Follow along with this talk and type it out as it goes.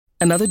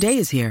Another day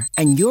is here,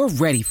 and you're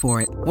ready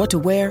for it. What to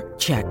wear?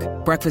 Check.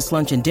 Breakfast,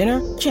 lunch, and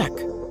dinner? Check.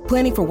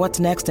 Planning for what's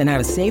next and how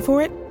to save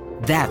for it?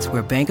 That's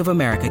where Bank of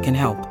America can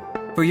help.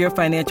 For your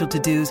financial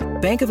to-dos,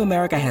 Bank of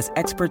America has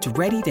experts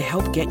ready to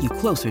help get you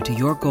closer to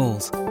your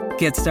goals.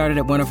 Get started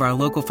at one of our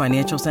local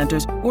financial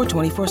centers or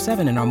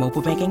 24/7 in our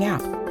mobile banking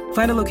app.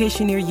 Find a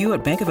location near you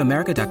at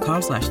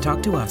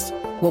bankofamerica.com/talktous.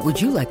 What would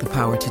you like the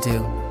power to do?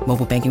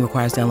 Mobile banking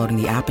requires downloading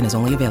the app and is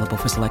only available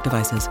for select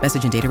devices.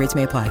 Message and data rates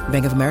may apply.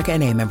 Bank of America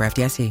N.A., member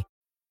FDIC.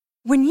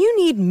 When you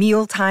need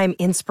mealtime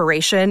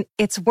inspiration,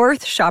 it's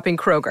worth shopping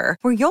Kroger,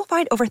 where you'll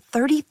find over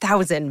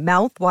 30,000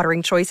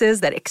 mouth-watering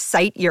choices that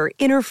excite your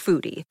inner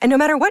foodie. And no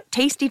matter what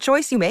tasty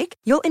choice you make,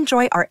 you'll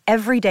enjoy our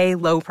everyday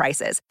low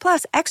prices,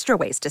 plus extra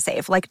ways to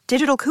save, like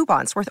digital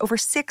coupons worth over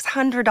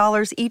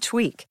 $600 each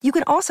week. You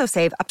can also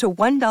save up to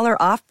 $1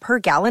 off per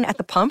gallon at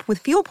the pump with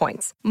fuel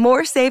points.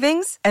 More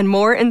savings and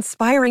more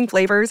inspiring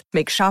flavors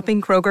make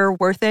shopping Kroger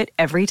worth it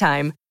every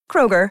time.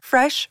 Kroger,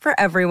 fresh for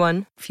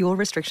everyone. Fuel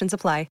restrictions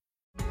apply.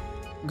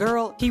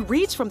 Girl, he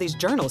reads from these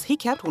journals he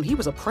kept when he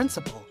was a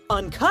principal.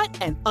 Uncut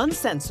and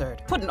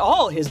uncensored, putting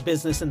all his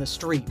business in the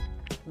street.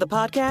 The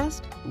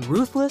podcast,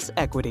 Ruthless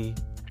Equity.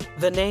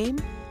 The name,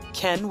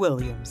 Ken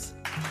Williams.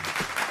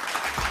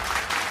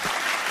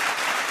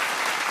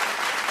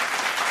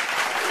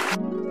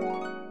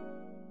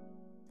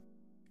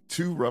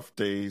 Two rough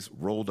days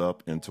rolled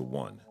up into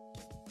one.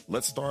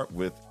 Let's start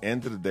with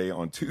end of the day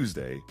on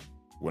Tuesday,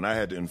 when I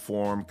had to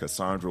inform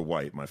Cassandra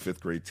White, my fifth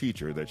grade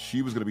teacher, that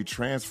she was going to be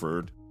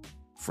transferred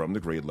from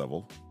the grade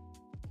level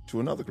to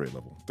another grade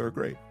level, third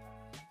grade.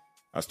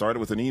 I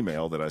started with an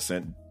email that I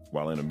sent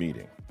while in a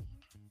meeting.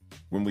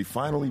 When we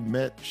finally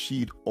met,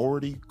 she'd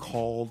already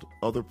called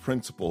other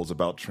principals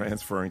about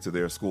transferring to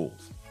their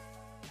schools.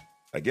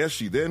 I guess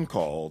she then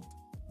called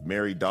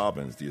Mary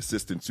Dobbins, the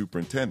assistant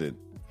superintendent,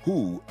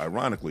 who,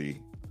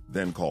 ironically,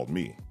 then called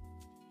me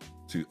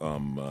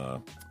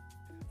to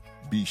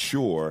be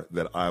sure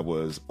that I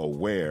was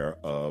aware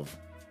of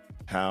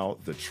how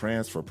the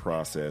transfer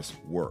process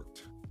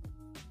worked.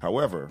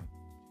 However,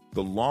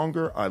 the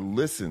longer I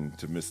listened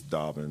to Miss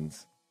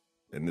Dobbins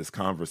in this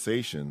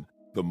conversation,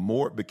 the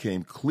more it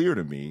became clear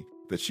to me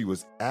that she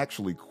was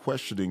actually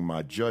questioning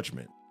my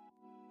judgment.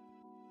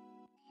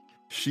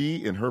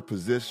 She, in her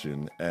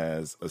position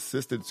as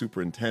assistant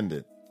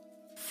superintendent,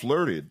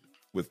 flirted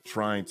with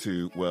trying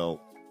to,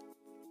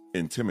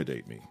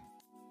 intimidate me.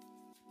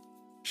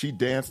 She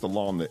danced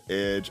along the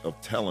edge of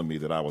telling me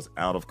that I was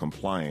out of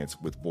compliance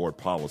with board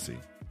policy.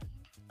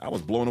 I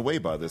was blown away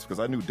by this because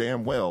I knew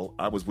damn well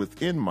I was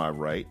within my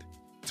right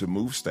to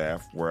move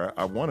staff where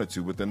I wanted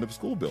to within the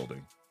school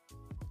building.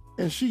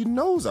 And she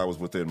knows I was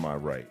within my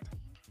right.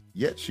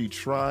 Yet she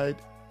tried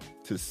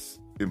to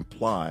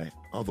imply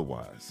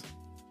otherwise.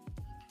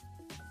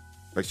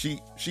 Like she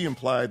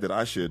implied that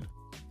I should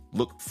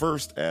look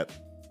first at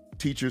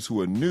teachers who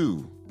are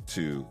new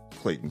to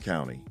Clayton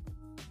County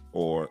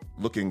or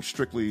looking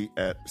strictly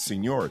at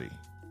seniority.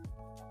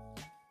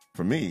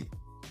 For me,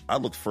 I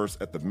looked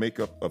first at the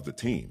makeup of the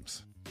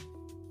teams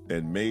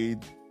and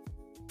made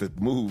the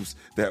moves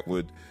that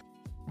would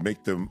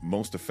make them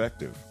most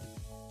effective,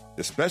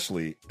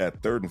 especially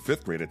at third and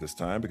fifth grade at this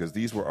time, because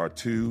these were our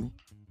two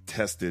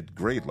tested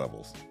grade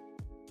levels.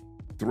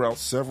 Throughout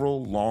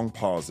several long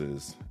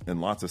pauses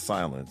and lots of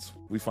silence,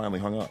 we finally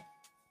hung up.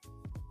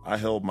 I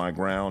held my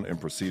ground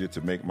and proceeded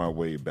to make my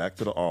way back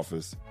to the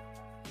office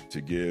to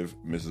give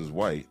Mrs.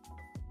 White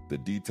the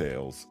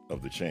details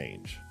of the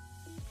change.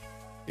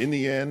 In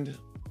the end,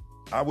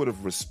 I would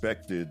have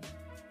respected.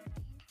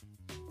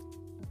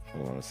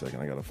 Hold on a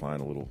second. I got to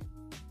find a little.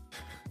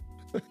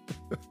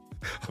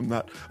 I'm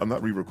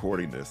not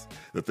re-recording this.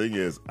 The thing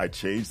is, I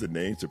changed the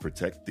name to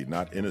protect the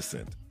not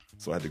innocent.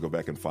 So I had to go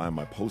back and find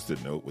my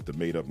Post-it note with the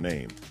made-up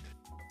name.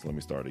 So let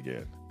me start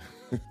again.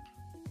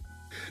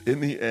 In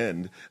the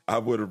end, I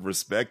would have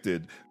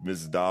respected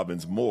Ms.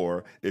 Dobbins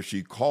more if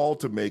she called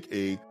to make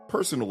a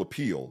personal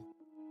appeal,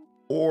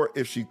 or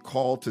if she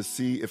called to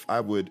see if I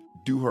would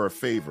do her a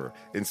favor.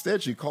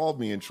 Instead, she called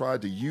me and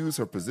tried to use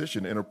her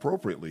position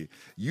inappropriately,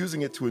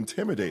 using it to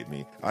intimidate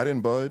me. I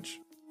didn't budge,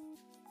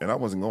 and I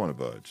wasn't going to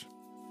budge.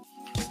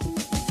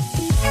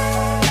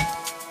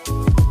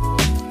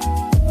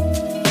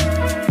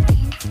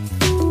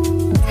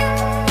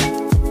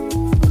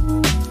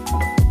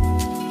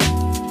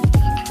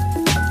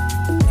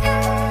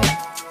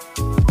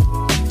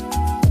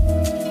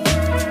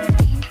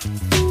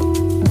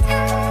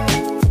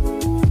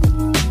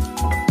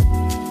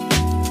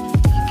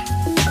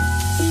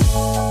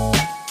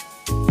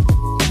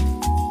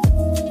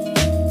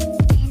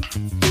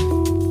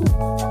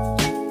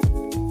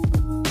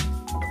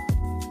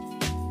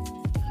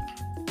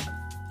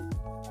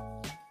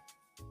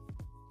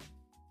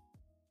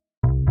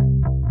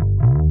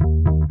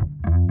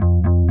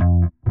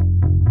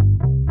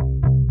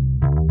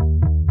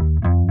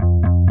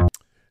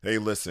 Hey,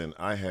 listen,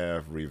 I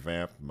have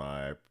revamped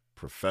my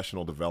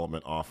professional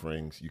development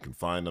offerings. You can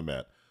find them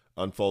at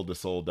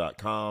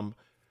unfoldthesoul.com.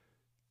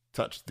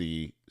 Touch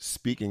the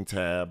speaking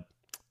tab.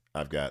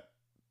 I've got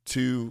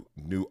two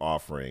new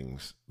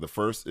offerings. The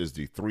first is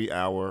the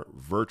 3-hour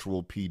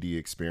virtual PD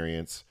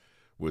experience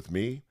with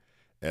me.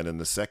 And then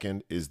the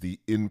second is the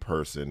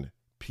in-person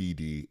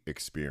PD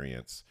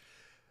experience.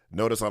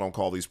 Notice I don't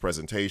call these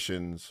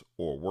presentations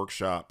or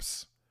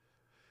workshops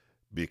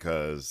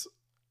because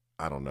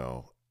I don't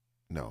know.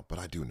 No, but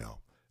I do know.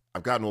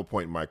 I've gotten to a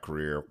point in my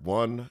career.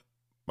 One,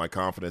 my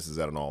confidence is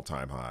at an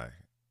all-time high.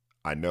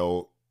 I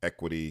know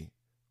equity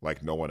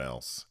like no one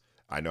else.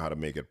 I know how to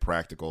make it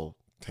practical,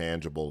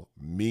 tangible,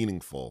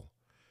 meaningful.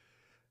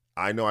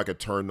 I know I could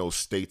turn those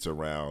states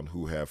around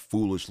who have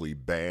foolishly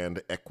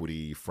banned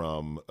equity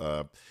from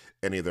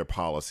any of their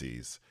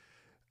policies.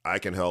 I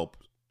can help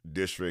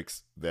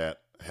districts that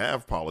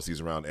have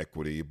policies around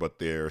equity, but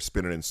they're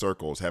spinning in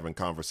circles, having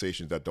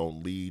conversations that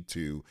don't lead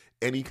to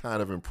any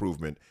kind of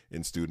improvement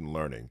in student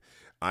learning.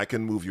 I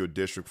can move your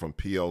district from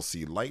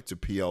PLC light to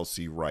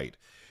PLC right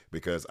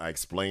because I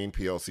explain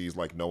PLCs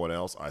like no one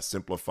else. I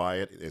simplify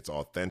it. It's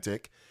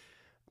authentic.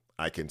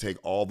 I can take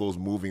all those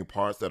moving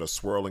parts that are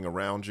swirling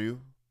around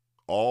you,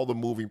 all the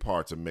moving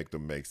parts, and make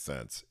them make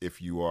sense.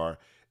 If you are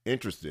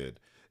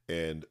interested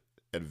in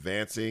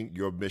advancing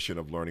your mission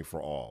of learning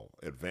for all,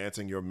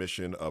 advancing your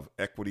mission of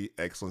equity,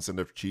 excellence, and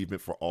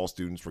achievement for all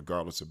students,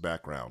 regardless of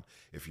background.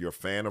 If you're a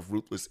fan of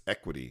ruthless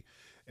equity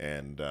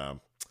and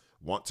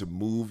want to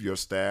move your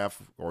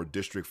staff or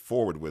district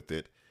forward with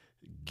it,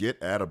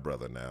 get at a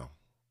brother now.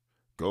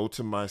 Go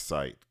to my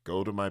site,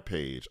 go to my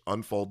page,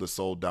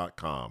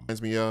 unfoldthesoul.com.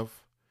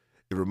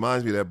 It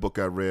reminds me of that book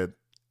I read.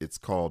 It's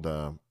called,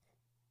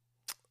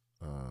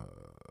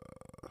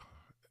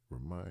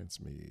 reminds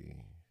me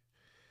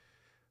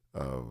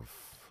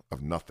of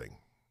nothing.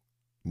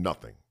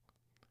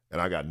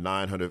 And I got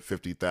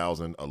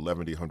 950,000,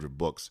 1,100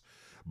 books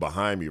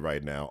behind me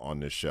right now on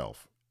this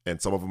shelf.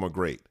 And some of them are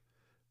great,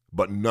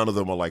 but none of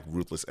them are like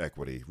Ruthless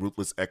Equity.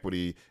 Ruthless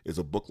Equity is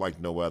a book like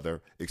no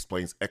other,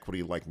 explains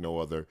equity like no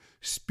other,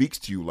 speaks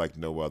to you like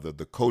no other,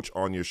 the coach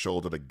on your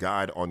shoulder, the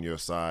guide on your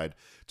side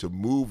to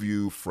move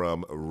you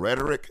from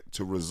rhetoric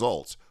to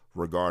results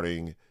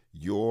regarding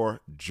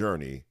your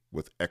journey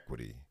with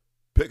equity.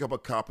 Pick up a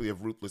copy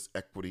of Ruthless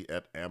Equity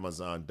at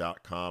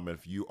Amazon.com. And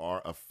if you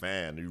are a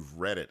fan, you've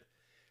read it,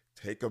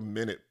 take a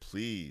minute,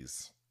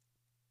 please,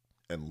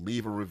 and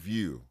leave a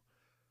review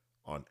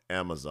on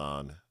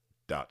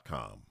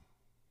Amazon.com.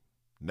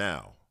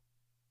 Now,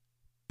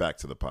 back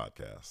to the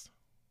podcast.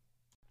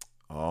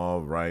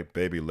 All right,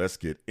 baby, let's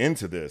get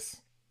into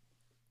this.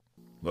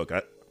 Look,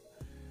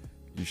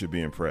 you should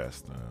be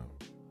impressed.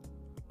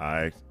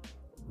 I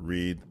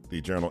read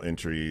the journal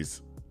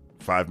entries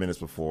 5 minutes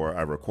before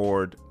I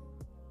record.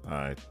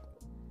 I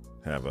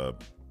have a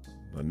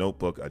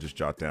notebook. I just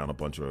jot down a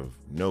bunch of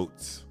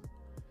notes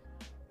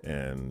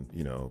and,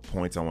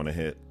 points I want to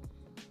hit.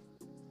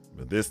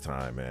 But this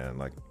time, man,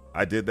 like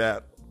I did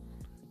that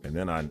and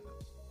then I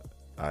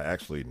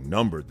actually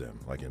numbered them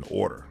like in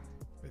order.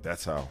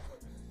 That's how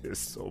there's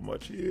so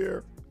much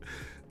here.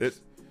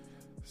 It's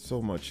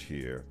so much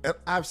here. And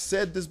I've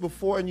said this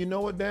before, and you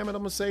know what, damn it, I'm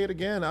going to say it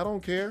again. I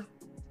don't care.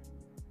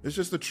 It's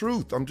just the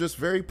truth. I'm just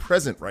very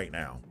present right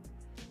now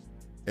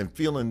and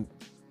feeling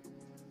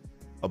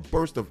a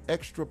burst of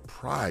extra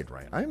pride,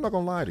 right? I'm not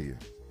going to lie to you,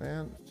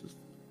 man. It's just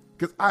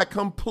because I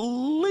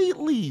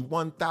completely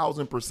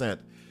 1,000%,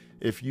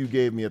 if you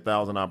gave me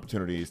 1,000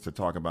 opportunities to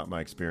talk about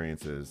my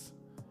experiences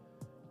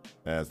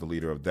as the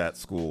leader of that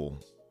school,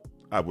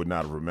 I would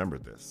not have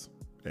remembered this.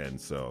 And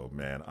so,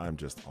 man, I'm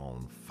just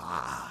on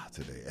fire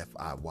today.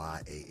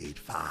 F-I-Y-A-H,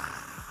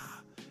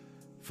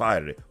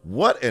 fire today.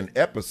 What an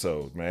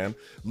episode, man.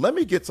 Let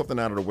me get something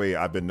out of the way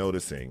I've been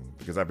noticing,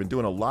 because I've been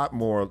doing a lot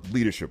more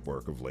leadership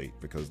work of late,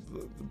 because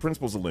the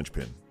principal's a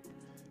linchpin,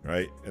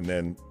 right? And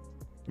then,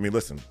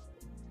 listen,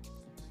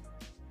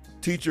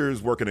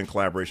 teachers working in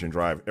collaboration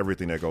drive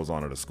everything that goes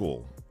on at a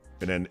school.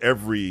 And then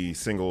every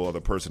single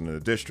other person in the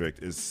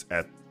district is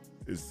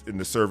in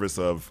the service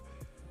of,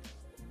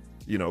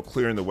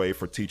 clearing the way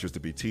for teachers to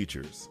be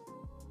teachers.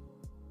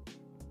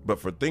 But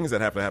for things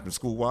that have to happen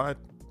school-wide,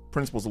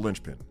 principal's a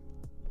linchpin.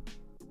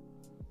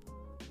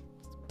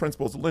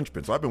 Principal's a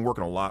linchpin. So I've been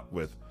working a lot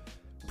with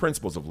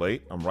principals of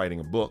late. I'm writing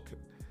a book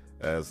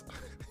as,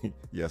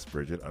 yes,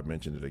 Bridget, I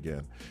mentioned it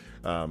again.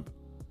 I'm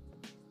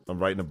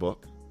writing a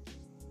book.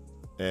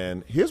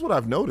 And here's what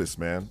I've noticed,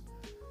 man,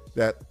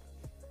 that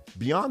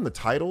beyond the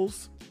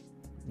titles,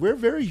 we're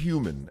very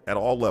human at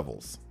all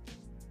levels.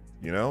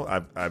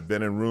 I've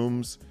been in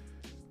rooms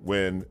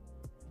when,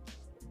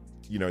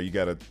 you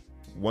got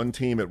one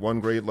team at one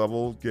grade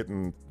level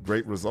getting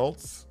great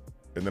results.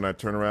 And then I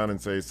turn around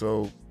and say,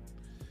 so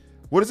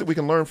what is it we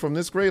can learn from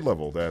this grade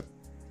level that,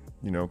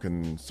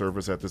 can serve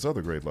us at this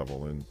other grade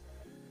level? And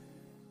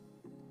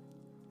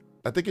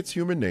I think it's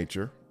human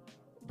nature,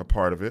 a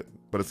part of it,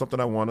 but it's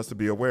something I want us to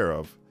be aware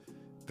of,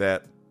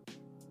 that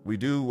we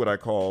do what I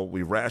call,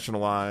 we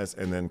rationalize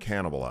and then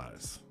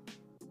cannibalize.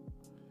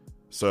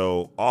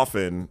 So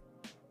often,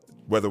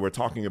 whether we're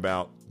talking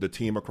about the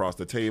team across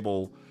the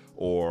table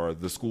or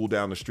the school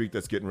down the street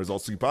that's getting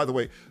results. See, by the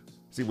way,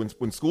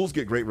 when schools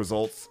get great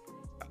results,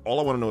 all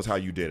I want to know is how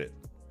you did it.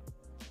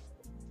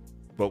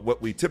 But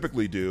what we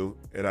typically do,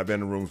 and I've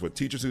been in rooms with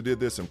teachers who did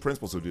this and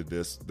principals who did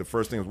this, the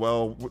first thing is,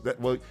 well,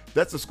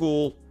 that's the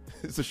school.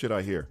 It's the shit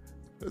I hear.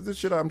 This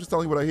shit, I'm just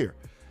telling you what I hear.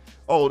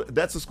 Oh,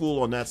 that's a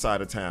school on that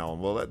side of town.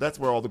 Well, that's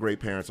where all the great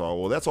parents are.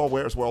 Well, that's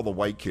where all the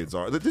white kids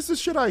are. This is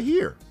shit I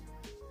hear.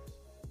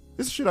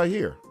 This is shit I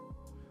hear.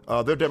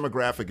 Their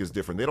demographic is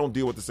different. They don't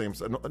deal with the same.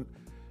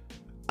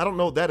 I don't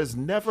know. That has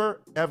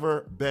never,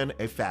 ever been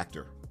a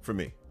factor for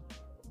me.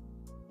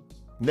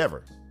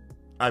 Never.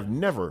 I've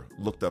never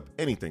looked up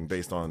anything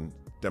based on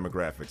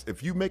demographics.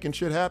 If you making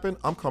shit happen,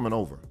 I'm coming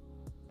over.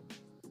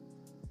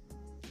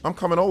 I'm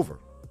coming over.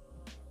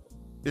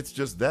 It's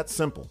just that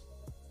simple.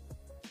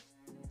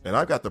 And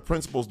I've got the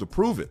principles to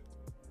prove it.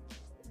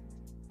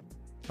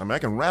 I mean, I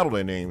can rattle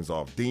their names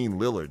off. Dean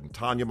Lillard and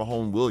Tanya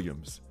Mahone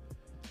Williams.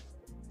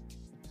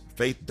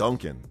 Faith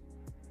Duncan.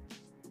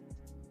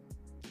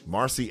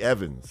 Marcy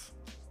Evans.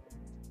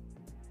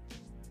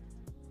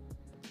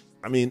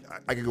 I mean,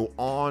 I could go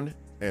on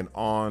and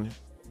on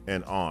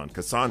and on.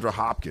 Cassandra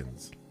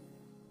Hopkins.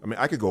 I mean,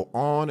 I could go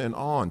on and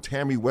on.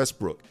 Tammy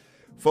Westbrook.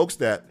 Folks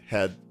that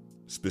had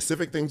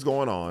specific things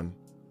going on.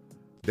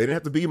 They didn't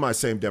have to be my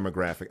same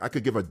demographic. I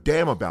could give a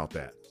damn about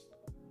that.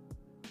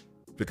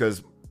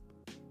 Because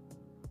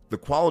the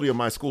quality of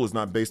my school is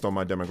not based on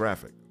my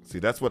demographic. See,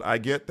 that's what I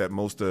get that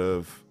most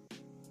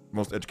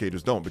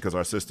educators don't, because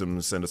our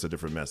systems send us a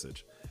different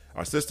message.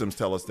 Our systems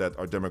tell us that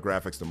our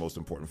demographic's the most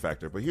important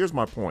factor. But here's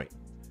my point.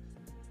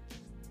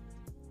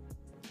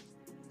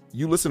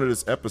 You listen to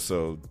this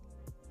episode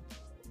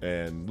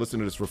and listen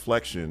to this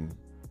reflection.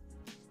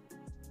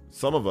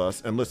 Some of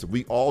us, and listen,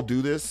 we all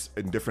do this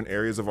in different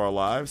areas of our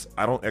lives.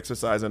 I don't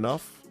exercise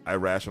enough. I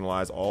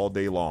rationalize all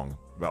day long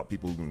about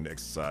people who can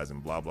exercise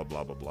and blah, blah,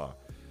 blah, blah, blah.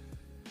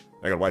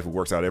 I got a wife who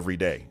works out every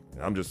day.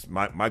 I'm just,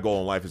 my goal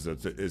in life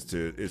is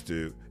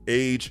to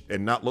age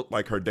and not look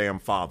like her damn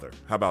father.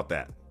 How about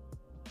that?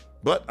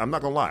 But I'm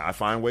not gonna lie, I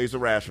find ways to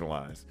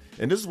rationalize.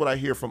 And this is what I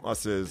hear from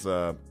us as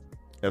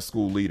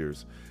school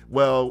leaders.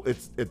 Well,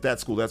 it's at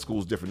that school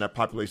is different. That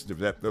population is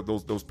different.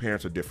 Those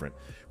parents are different.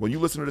 When you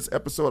listen to this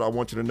episode, I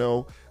want you to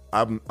know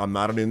I'm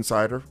not an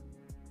insider.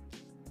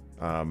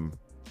 I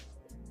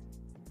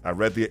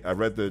read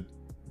the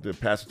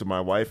passage to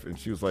my wife, and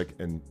she was like,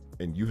 and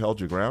you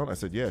held your ground? I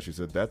said, yeah. She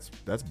said, that's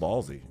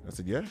ballsy. I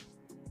said, yeah.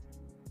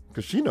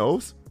 Because she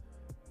knows.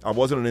 I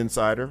wasn't an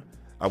insider.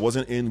 I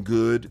wasn't in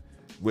good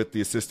with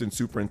the assistant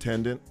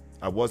superintendent.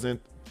 I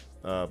wasn't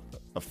a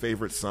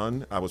favorite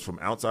son. I was from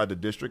outside the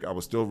district. I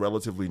was still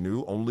relatively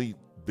new, only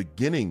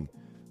beginning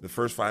the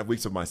first 5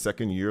 weeks of my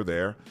second year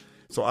there.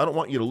 So I don't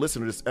want you to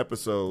listen to this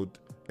episode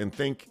and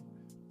think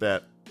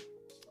that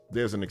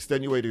there's an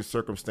extenuating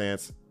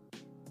circumstance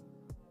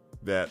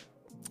that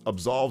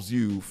absolves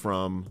you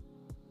from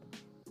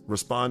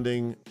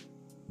responding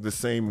the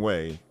same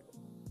way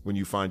when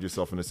you find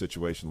yourself in a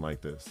situation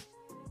like this.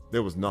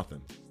 There was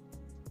nothing.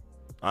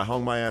 I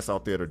hung my ass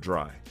out there to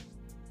dry,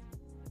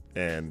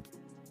 and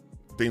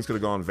things could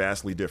have gone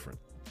vastly different.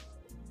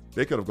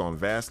 They could have gone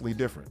vastly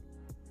different.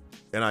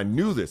 And I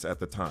knew this at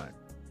the time.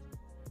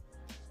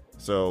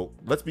 So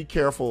let's be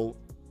careful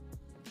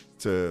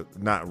to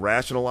not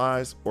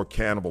rationalize or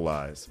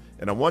cannibalize.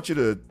 And I want you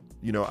to,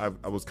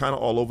 I was kind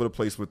of all over the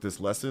place with this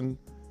lesson,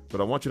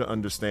 but I want you to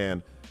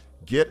understand,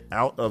 get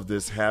out of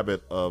this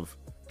habit of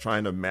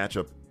trying to match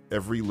up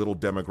every little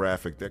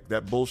demographic.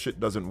 That bullshit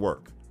doesn't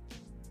work.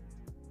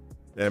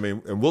 I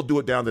mean, and we'll do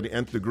it down to the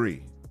nth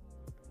degree.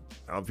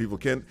 People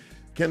can,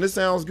 this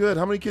sounds good.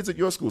 How many kids at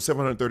your school?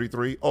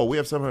 733? Oh, we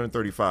have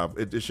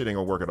 735. This shit ain't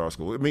gonna work at our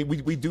school. I mean,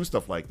 we do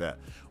stuff like that.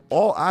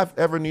 All I've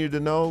ever needed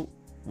to know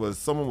was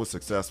someone was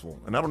successful.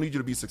 And I don't need you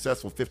to be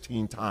successful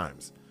 15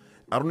 times.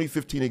 I don't need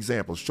 15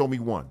 examples. Show me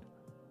one.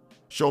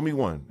 Show me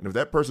one. And if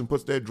that person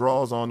puts their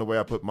drawers on the way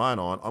I put mine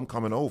on, I'm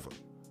coming over.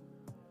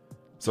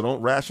 So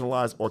don't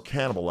rationalize or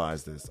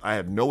cannibalize this. I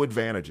had no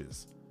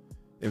advantages.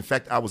 In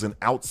fact, I was an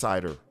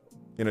outsider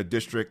in a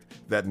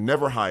district that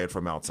never hired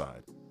from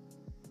outside.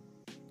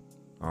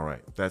 All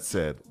right, that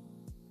said,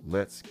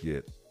 let's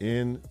get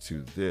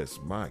into this.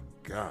 My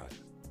God.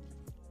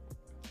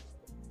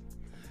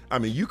 I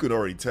mean, you could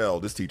already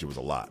tell this teacher was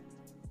a lot.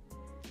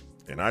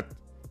 And I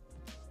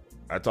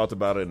talked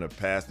about it in a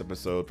past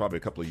episode, probably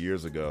a couple of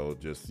years ago,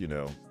 just,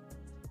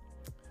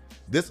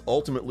 this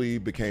ultimately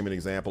became an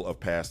example of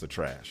pass the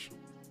trash.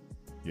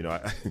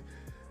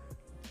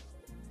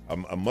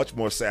 I'm much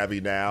more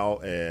savvy now,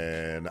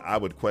 and I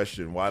would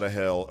question why the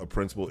hell a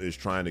principal is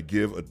trying to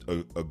give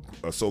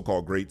a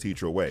so-called great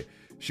teacher away.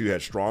 She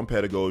had strong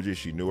pedagogy,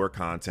 she knew her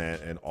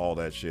content and all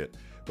that shit,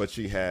 but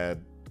she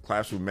had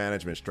classroom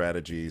management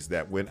strategies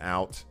that went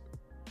out.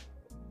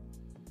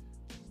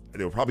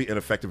 They were probably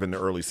ineffective in the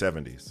early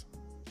 70s,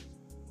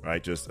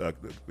 right? Just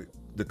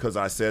because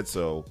I said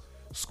so,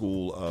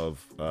 school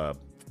of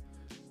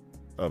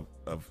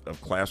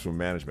classroom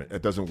management.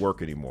 It doesn't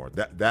work anymore.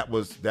 That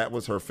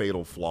was her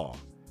fatal flaw.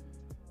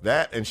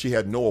 That, and she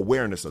had no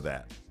awareness of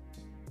that.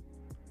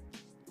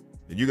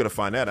 And you're going to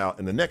find that out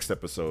in the next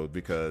episode,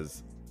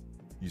 because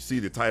you see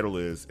the title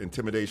is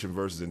Intimidation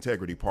versus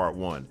Integrity Part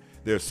 1.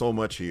 There's so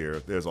much here.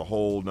 There's a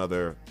whole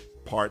nother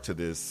part to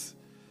this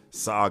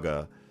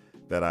saga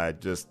that I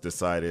just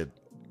decided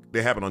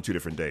they happen on 2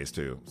 different days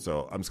too.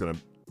 So I'm just going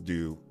to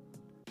do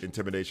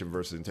Intimidation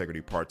versus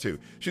Integrity Part 2.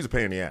 She's a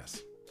pain in the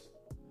ass.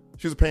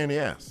 She's a pain in the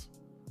ass.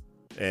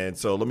 And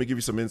so let me give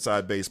you some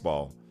inside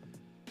baseball.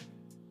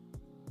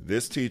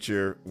 This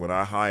teacher, when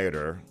I hired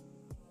her,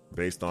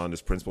 based on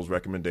this principal's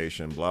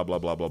recommendation, blah, blah,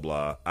 blah, blah,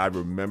 blah, I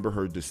remember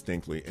her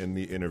distinctly in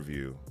the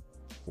interview,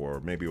 or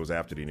maybe it was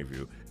after the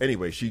interview.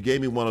 Anyway, she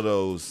gave me one of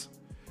those,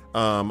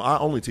 I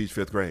only teach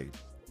 5th grade.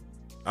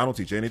 I don't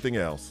teach anything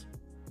else.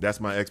 That's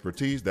my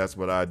expertise. That's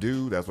what I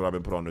do. That's what I've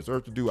been put on this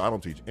earth to do. I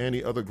don't teach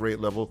any other grade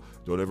level.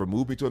 Don't ever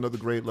move me to another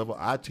grade level.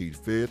 I teach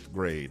 5th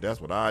grade. That's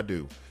what I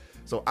do.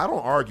 So I don't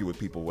argue with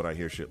people when I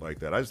hear shit like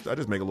that. I just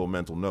make a little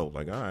mental note,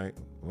 like, all right,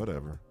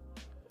 whatever.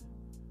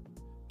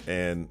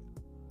 And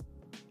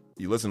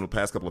you listen to the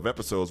past couple of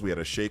episodes, we had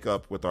a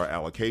shakeup with our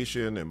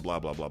allocation and blah,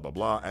 blah, blah, blah,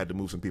 blah. I had to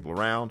move some people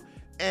around.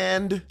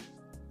 And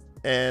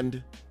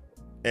I'm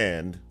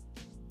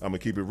going to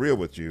keep it real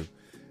with you.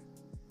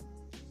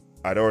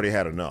 I'd already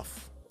had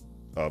enough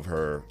of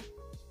her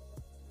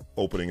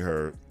opening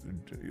her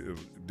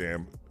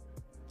damn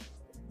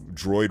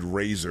Droid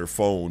Razor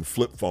phone,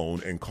 flip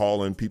phone, and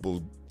calling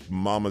people's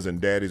mamas and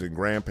daddies and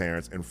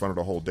grandparents in front of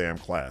the whole damn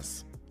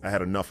class. I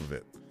had enough of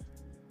it.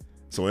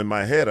 So in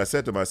my head, I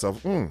said to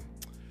myself,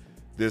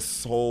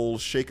 this whole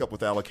shakeup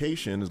with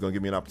allocation is going to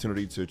give me an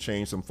opportunity to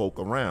change some folk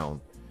around.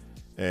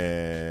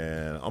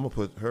 And I'm going to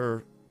put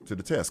her to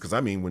the test. Because,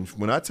 I mean,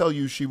 when I tell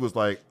you she was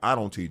like, I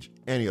don't teach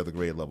any other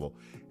grade level.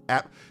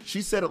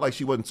 She said it like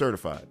she wasn't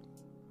certified.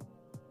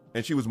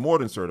 And she was more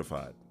than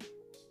certified.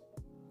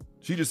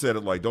 She just said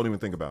it like, don't even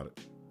think about it.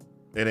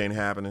 It ain't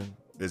happening.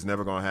 It's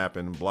never going to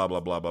happen. Blah, blah,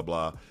 blah, blah,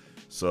 blah.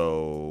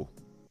 So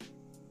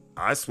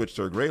I switched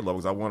to her grade level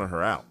because I wanted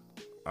her out.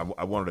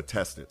 I wanted to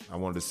test it. I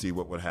wanted to see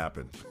what would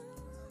happen.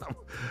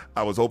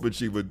 I was hoping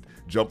she would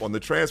jump on the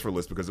transfer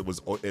list because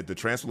the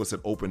transfer list had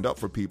opened up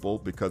for people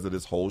because of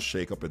this whole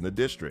shakeup in the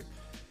district.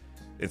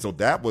 And so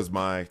that was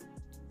my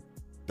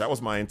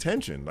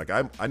intention. Like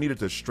I needed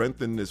to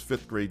strengthen this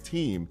 5th grade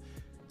team.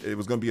 It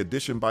was going to be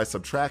addition by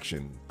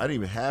subtraction. I didn't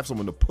even have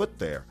someone to put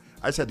there.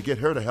 I just had to get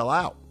her the hell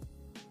out.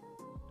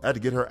 I had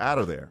to get her out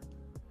of there.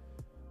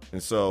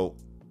 And so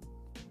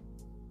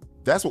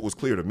that's what was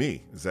clear to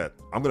me, is that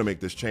I'm going to make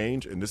this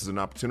change and this is an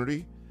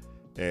opportunity.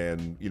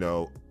 And, you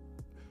know,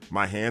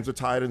 my hands are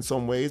tied in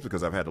some ways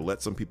because I've had to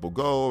let some people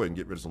go and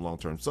get rid of some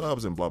long-term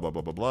subs and blah, blah,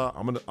 blah, blah, blah.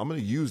 I'm going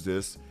to use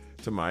this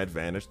to my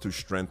advantage to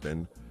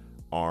strengthen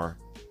our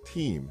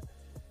team.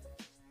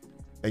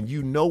 And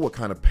you know what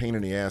kind of pain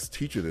in the ass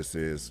teacher this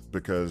is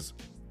because,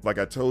 like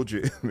I told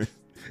you,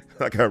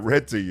 like I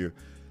read to you,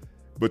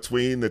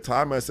 between the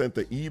time I sent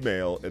the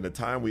email and the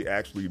time we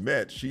actually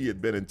met, she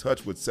had been in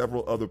touch with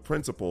several other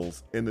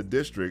principals in the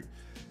district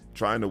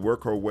trying to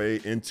work her way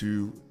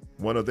into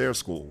one of their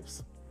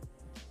schools.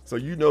 So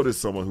you notice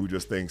someone who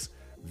just thinks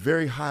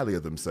very highly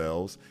of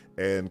themselves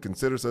and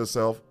considers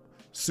herself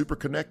super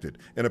connected.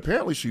 And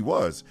apparently she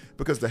was,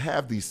 because to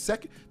have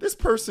this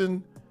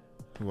person,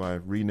 who I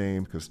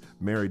renamed because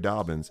Mary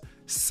Dobbins,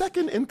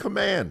 second in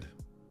command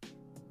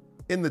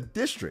in the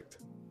district.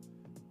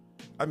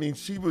 I mean,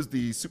 she was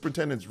the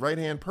superintendent's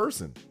right-hand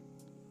person.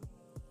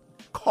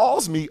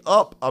 Calls me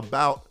up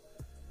about,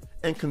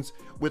 and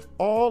with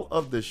all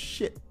of the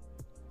shit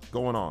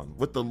going on,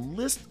 with the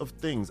list of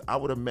things I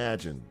would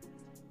imagine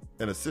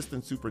an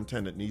assistant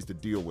superintendent needs to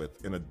deal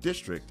with in a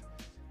district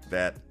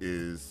that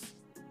is,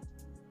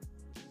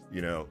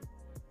 you know,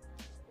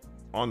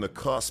 on the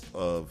cusp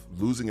of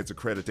losing its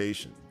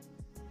accreditation.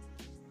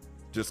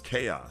 Just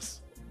chaos.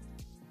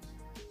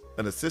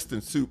 An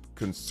assistant soup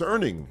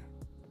concerning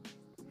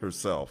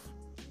herself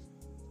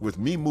with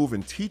me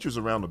moving teachers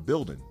around the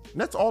building. And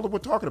that's all that we're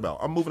talking about.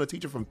 I'm moving a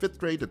teacher from 5th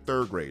grade to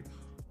 3rd grade,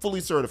 fully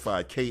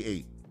certified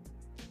K-8.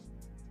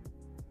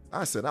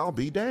 I said, I'll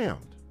be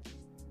damned.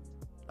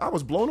 I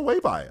was blown away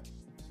by it.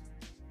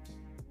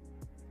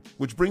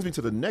 Which brings me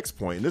to the next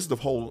point, and this is the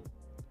whole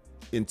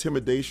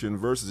intimidation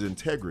versus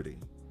integrity.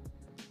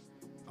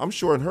 I'm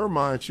sure in her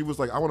mind, she was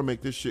like, I want to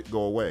make this shit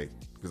go away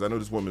because I know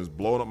this woman is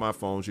blowing up my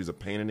phone. She's a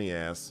pain in the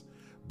ass,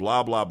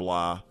 blah, blah,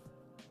 blah.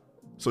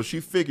 So she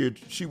figured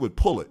she would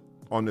pull it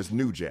on this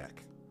new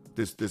Jack,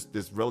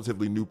 this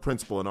relatively new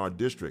principal in our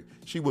district.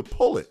 She would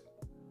pull it.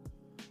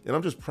 And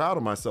I'm just proud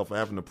of myself for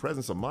having the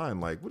presence of mind.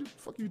 Like, what the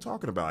fuck are you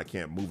talking about? I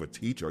can't move a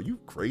teacher. Are you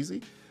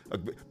crazy? A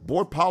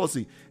board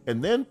policy.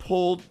 And then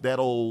pulled that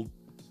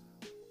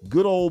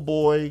good old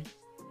boy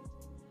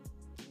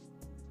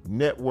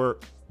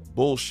network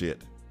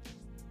bullshit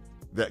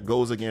that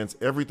goes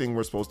against everything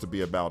we're supposed to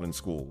be about in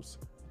schools.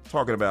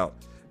 Talking about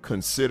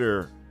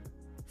consider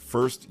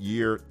first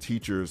year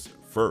teachers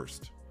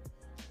first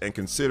and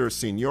consider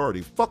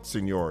seniority. Fuck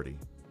seniority.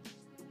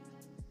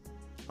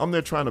 I'm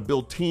there trying to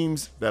build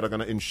teams that are going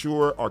to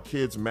ensure our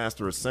kids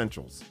master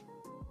essentials.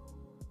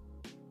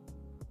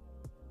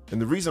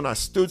 And the reason I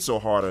stood so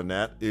hard on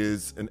that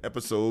is an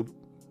episode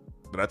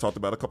that I talked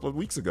about a couple of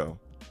weeks ago.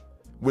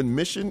 When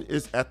mission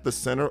is at the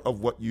center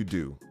of what you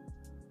do,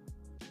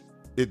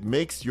 It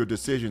makes your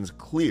decisions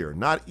clear,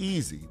 not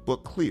easy, but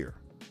clear.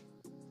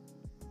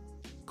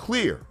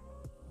 Clear.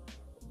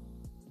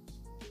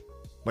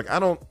 Like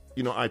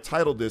I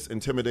titled this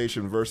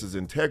Intimidation versus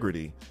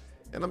Integrity.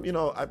 And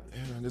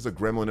there's a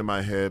gremlin in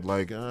my head,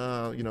 like,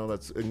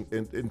 that's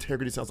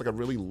integrity sounds like a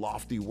really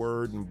lofty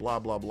word and blah,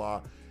 blah,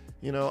 blah.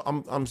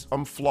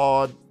 I'm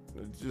flawed.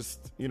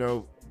 Just,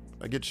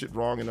 I get shit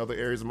wrong in other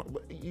areas.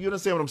 You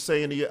understand what I'm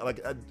saying?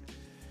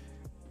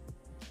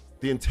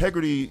 The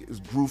integrity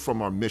grew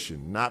from our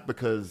mission, not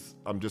because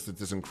I'm just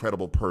this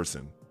incredible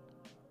person.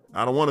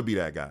 I don't want to be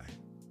that guy.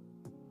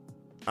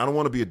 I don't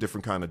want to be a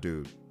different kind of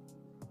dude.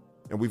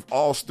 And we've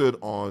all stood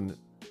on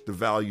the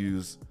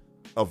values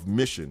of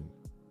mission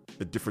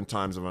at different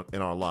times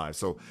in our lives.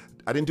 So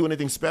I didn't do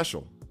anything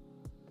special.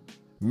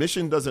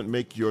 Mission doesn't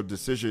make your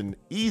decision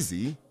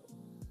easy.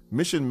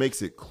 Mission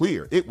makes it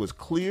clear. It was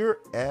clear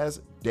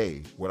as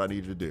day what I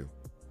needed to do.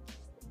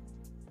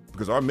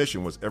 Because our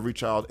mission was every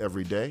child,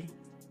 every day,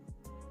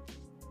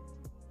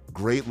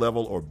 grade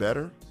level or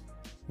better.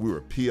 We were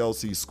a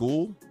PLC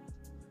school.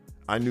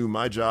 I knew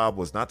my job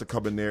was not to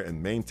come in there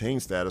and maintain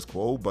status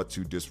quo, but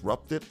to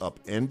disrupt it,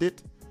 upend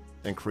it,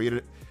 and create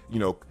it,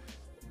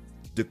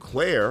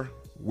 declare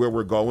where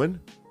we're going,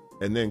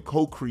 and then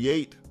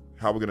co-create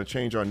how we're going to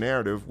change our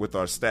narrative with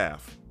our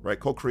staff, right?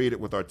 Co-create it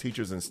with our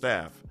teachers and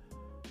staff.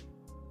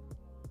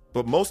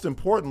 But most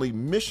importantly,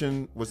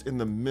 mission was in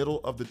the middle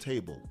of the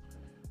table.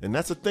 And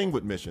that's the thing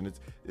with mission.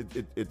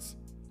 It's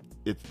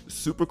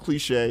super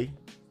cliche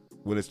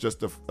when it's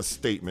just a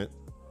statement.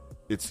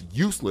 It's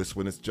useless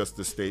when it's just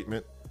a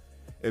statement.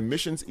 And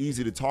mission's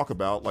easy to talk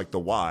about, like the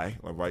why,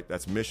 right?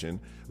 That's mission.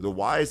 The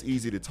why is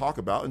easy to talk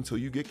about until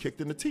you get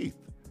kicked in the teeth,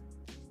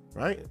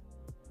 right?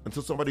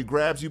 Until somebody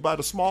grabs you by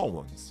the small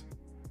ones.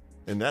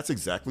 And that's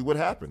exactly what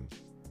happened.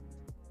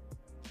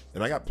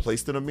 And I got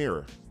placed in a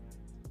mirror.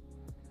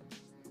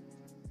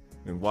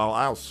 And while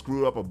I'll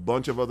screw up a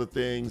bunch of other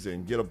things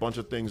and get a bunch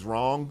of things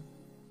wrong,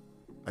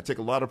 I take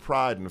a lot of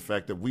pride in the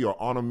fact that we are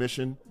on a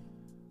mission.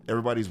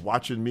 Everybody's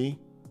watching me.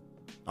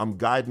 I'm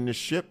guiding the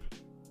ship.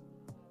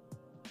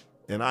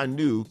 And I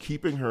knew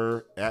keeping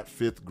her at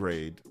 5th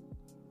grade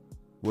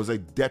was a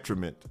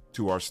detriment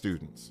to our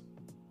students.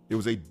 It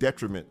was a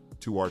detriment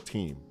to our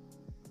team.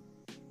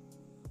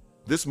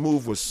 This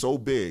move was so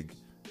big,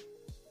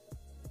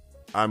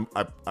 I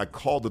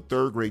called the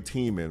 3rd grade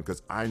team in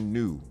because I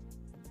knew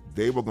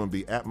they were going to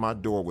be at my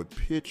door with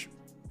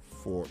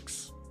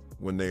pitchforks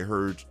when they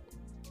heard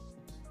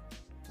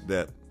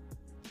that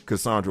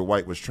Cassandra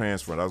White was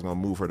transferred. I was going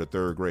to move her to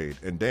 3rd grade.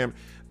 And damn,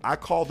 I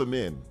called them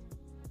in.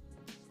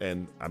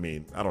 And I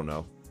mean, I don't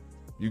know.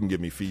 You can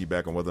give me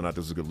feedback on whether or not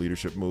this is a good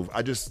leadership move.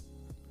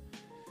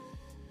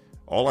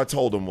 All I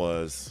told them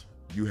was,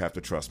 you have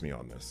to trust me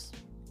on this.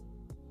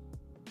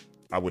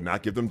 I would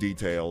not give them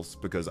details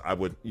because I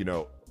wasn't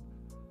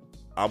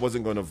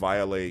going to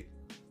violate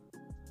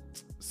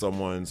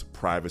someone's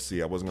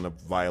privacy. I wasn't going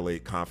to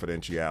violate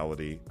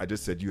confidentiality. I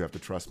just said, you have to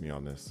trust me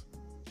on this.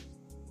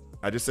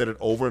 I just said it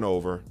over and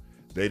over.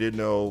 They didn't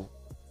know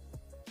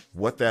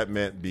what that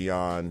meant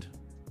beyond,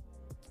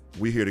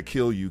 we're here to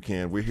kill you,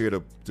 Ken. We're here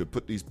to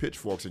put these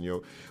pitchforks in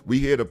your, we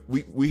here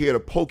to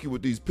poke you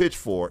with these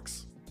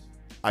pitchforks.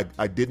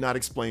 I did not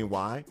explain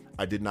why.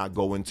 I did not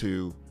go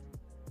into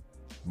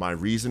my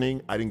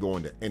reasoning. I didn't go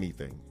into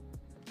anything.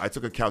 I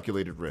took a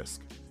calculated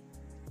risk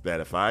that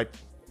if I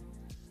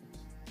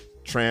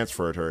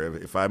transferred her,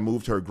 if I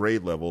moved her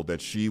grade level,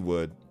 that she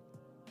would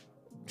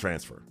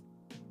transfer.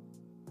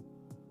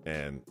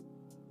 And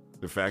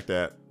the fact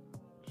that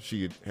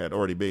she had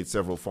already made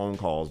several phone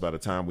calls by the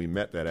time we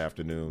met that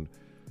afternoon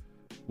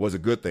was a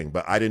good thing.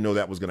 But I didn't know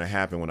that was going to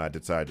happen when I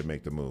decided to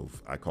make the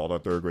move. I called our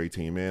 3rd grade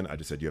team in. I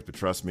just said, you have to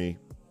trust me.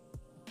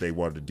 They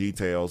wanted the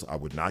details. I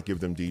would not give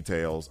them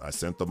details. I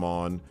sent them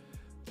on.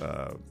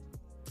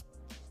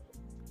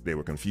 They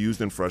were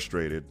confused and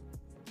frustrated.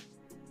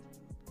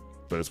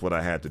 But it's what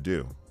I had to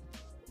do.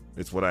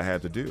 It's what I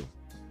had to do.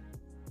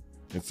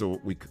 And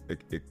so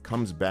it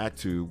comes back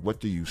to, what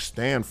do you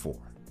stand for?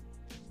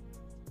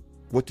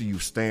 What do you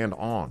stand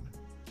on?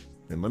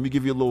 And let me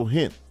give you a little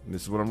hint. And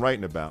this is what I'm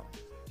writing about.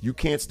 You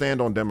can't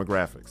stand on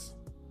demographics.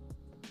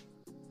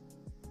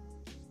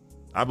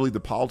 I believe the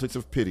politics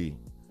of pity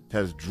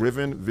has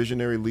driven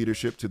visionary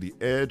leadership to the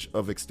edge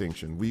of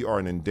extinction. We are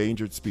an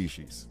endangered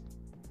species.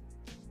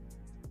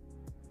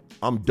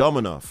 I'm dumb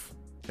enough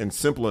and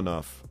simple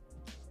enough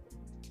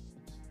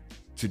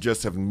to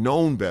just have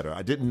known better.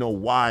 I didn't know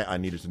why I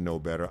needed to know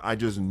better. I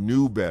just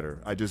knew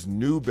better. I just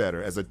knew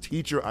better. As a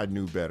teacher, I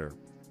knew better.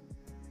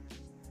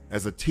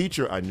 As a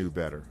teacher, I knew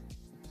better.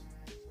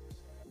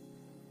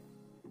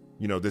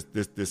 You know,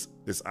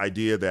 this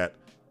idea that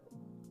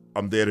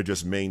I'm there to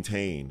just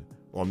maintain,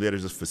 or I'm there to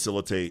just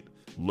facilitate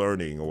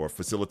learning or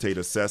facilitate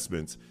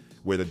assessments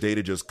where the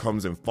data just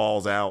comes and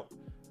falls out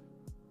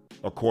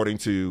according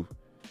to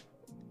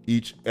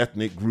each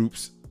ethnic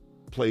group's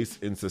place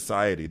in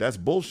society. That's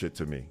bullshit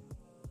to me.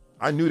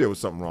 I knew there was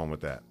something wrong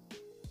with that.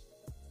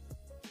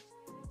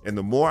 And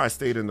the more I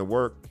stayed in the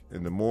work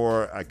and the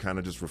more I kind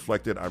of just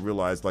reflected, I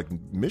realized like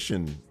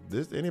mission,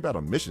 this ain't about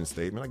a mission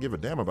statement. I give a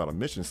damn about a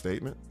mission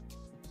statement.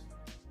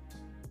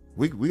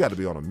 We got to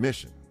be on a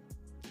mission.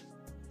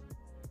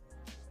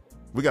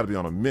 We got to be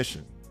on a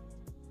mission.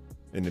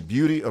 And the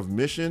beauty of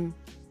mission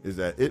is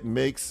that it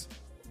makes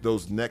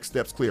those next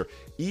steps clear.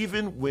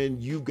 Even when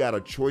you've got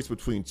a choice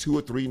between 2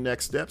 or 3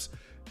 next steps,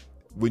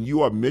 when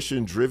you are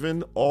mission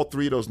driven, all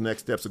 3 of those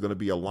next steps are going to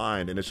be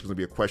aligned, and it's going to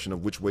be a question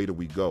of which way do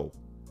we go.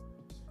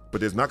 But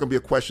there's not going to be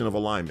a question of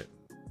alignment.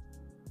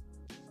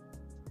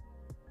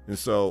 And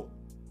so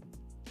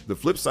the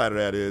flip side of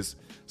that is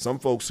some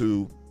folks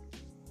who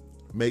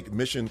make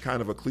mission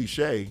kind of a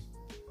cliche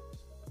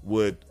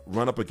would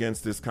run up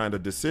against this kind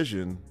of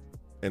decision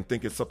and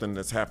think it's something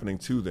that's happening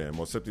to them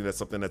or something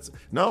that's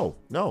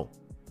no.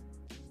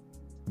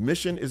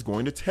 Mission is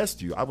going to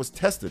test you. I was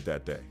tested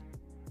that day.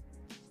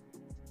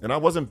 And I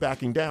wasn't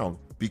backing down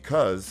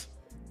because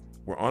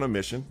we're on a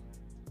mission.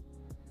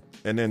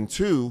 And then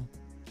 2,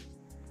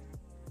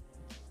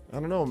 I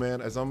don't know, man,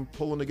 as I'm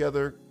pulling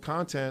together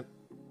content,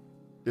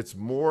 it's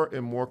more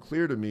and more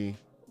clear to me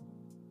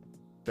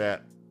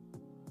that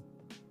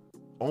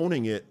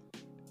owning it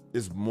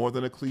is more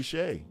than a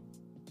cliche.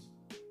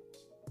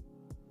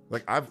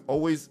 Like I've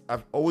always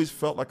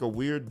felt like a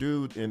weird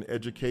dude in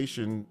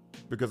education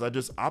because I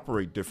just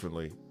operate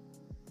differently.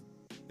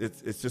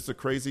 It's just a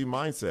crazy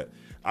mindset.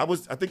 I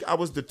think I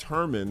was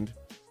determined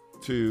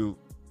to.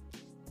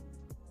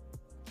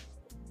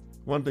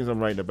 One of the things I'm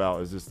writing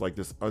about is just like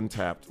this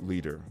untapped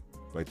leader,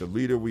 like the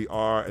leader we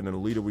are and then the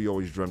leader we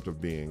always dreamt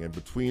of being. And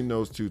between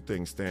those 2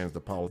 things stands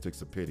the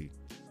politics of pity.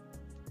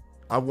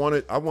 I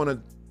was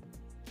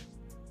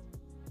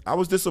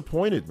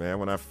disappointed, man,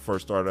 when I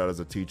first started out as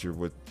a teacher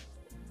with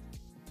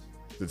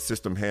the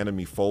system handing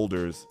me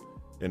folders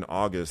in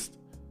August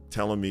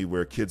telling me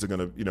where kids are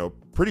going to,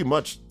 pretty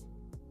much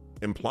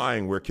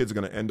implying where kids are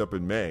going to end up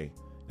in May.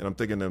 And I'm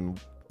thinking, then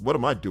what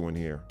am I doing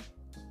here?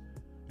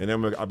 And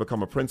then I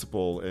become a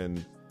principal,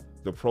 and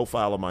the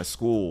profile of my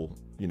school,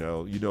 this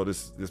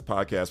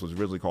podcast was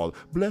originally called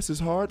Bless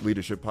His Heart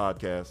Leadership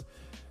Podcast.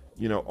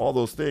 All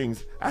those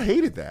things. I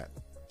hated that.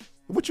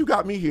 What you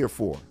got me here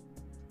for?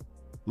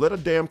 Let a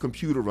damn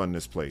computer run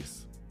this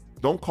place.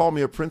 Don't call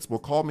me a principal,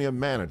 call me a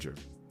manager.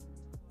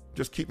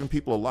 Just keeping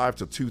people alive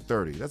till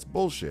 2:30. That's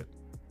bullshit.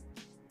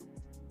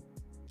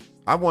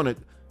 I wanted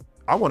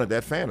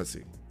that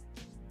fantasy.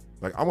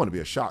 Like I want to be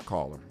a shot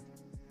caller.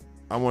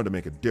 I wanted to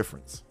make a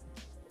difference.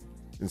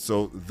 And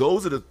so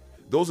those are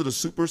the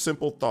super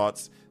simple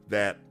thoughts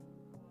that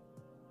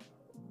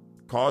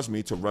caused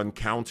me to run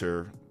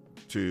counter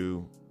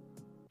to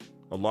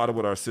a lot of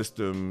what our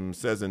system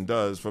says and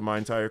does for my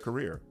entire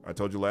career. I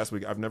told you last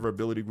week, I've never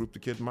ability grouped a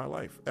kid in my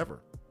life,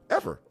 ever.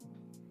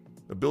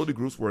 Ability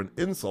groups were an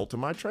insult to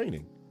my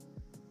training.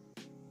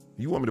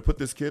 You want me to put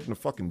this kid in a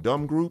fucking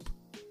dumb group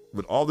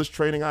with all this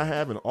training I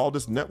have and all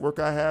this network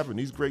I have and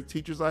these great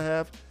teachers I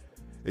have,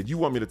 and you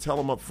want me to tell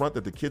them up front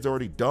that the kid's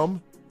already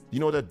dumb? You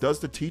know what that does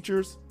to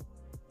teachers?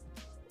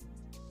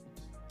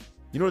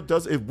 You know what it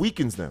does? It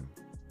weakens them.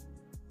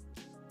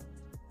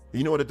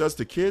 You know what it does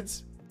to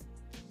kids?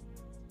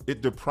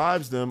 It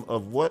deprives them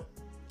of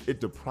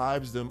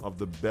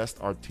the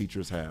best our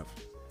teachers have.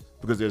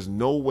 Because there's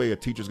no way a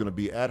teacher's going to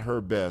be at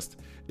her best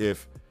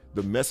if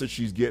the message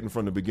she's getting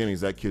from the beginning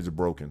is that kid's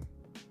broken.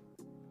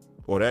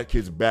 Or that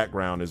kid's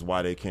background is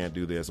why they can't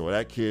do this. Or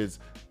that kid's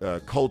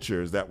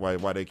culture is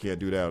why they can't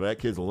do that. Or that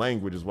kid's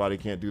language is why they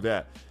can't do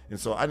that. And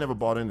so I never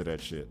bought into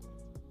that shit.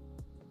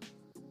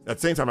 At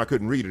the same time, I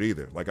couldn't read it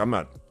either. Like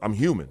I'm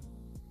human.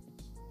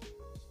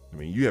 I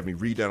mean, you have me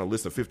read down a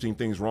list of 15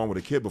 things wrong with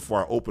a kid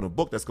before I open a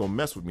book that's going to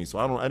mess with me. So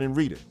I didn't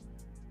read it.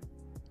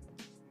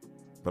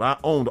 But I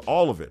owned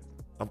all of it.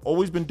 I've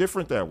always been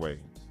different that way.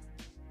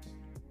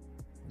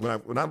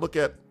 When I look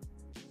at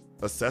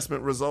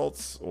assessment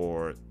results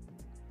or,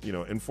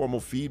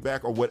 informal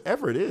feedback or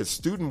whatever it is,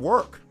 student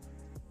work,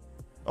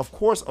 of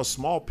course, a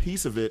small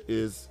piece of it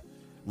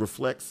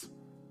reflects,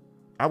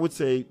 I would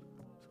say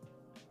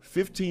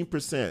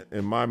 15%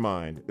 in my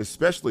mind,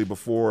 especially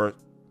before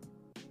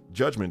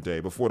judgment day,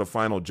 before the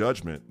final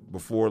judgment,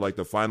 before like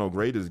the final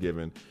grade is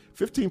given,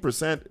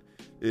 15%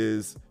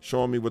 is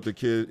showing me what the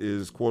kid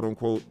is, quote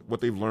unquote, what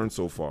they've learned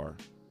so far.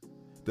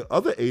 The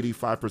other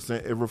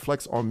 85%, it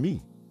reflects on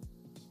me.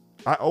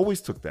 I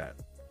always took that.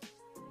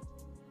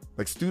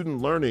 Like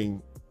student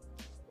learning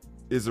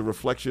is a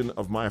reflection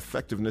of my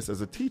effectiveness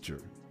as a teacher.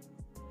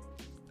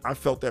 I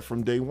felt that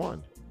from day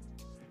one.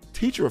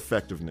 Teacher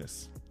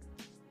effectiveness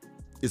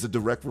is a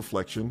direct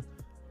reflection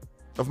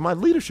of my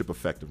leadership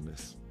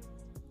effectiveness.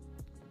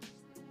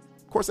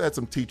 Of course, I had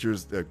some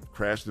teachers that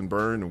crashed and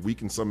burned and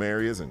weak in some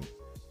areas and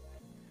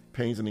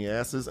pains in the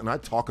asses, and I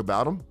talk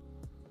about them.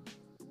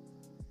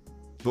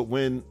 But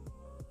when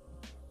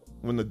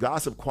the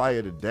gossip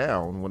quieted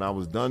down, when I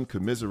was done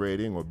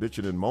commiserating or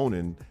bitching and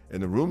moaning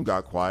and the room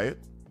got quiet,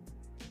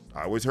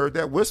 I always heard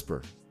that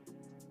whisper,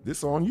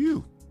 "This on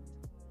you.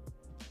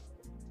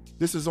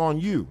 This is on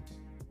you."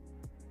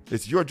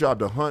 It's your job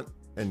to hunt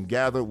and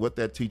gather what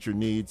that teacher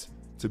needs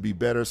to be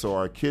better so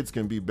our kids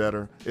can be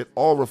better. It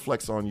all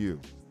reflects on you.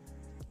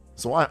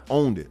 So I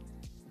owned it.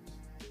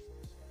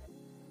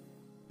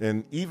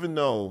 And even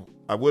though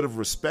I would have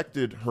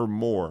respected her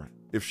more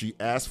if she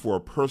asked for a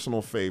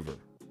personal favor,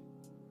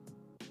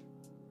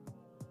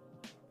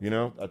 you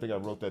know, I think I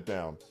wrote that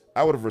down.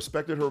 I would have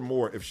respected her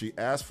more if she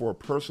asked for a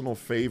personal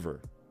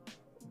favor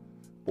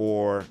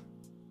or,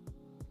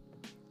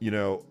 you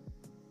know,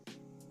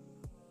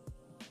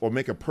 or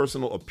make a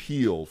personal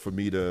appeal for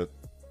me to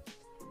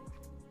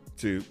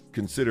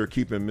consider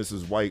keeping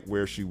Mrs. White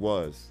where she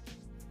was.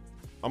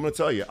 I'm going to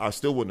tell you, I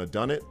still wouldn't have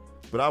done it,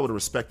 but I would have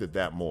respected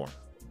that more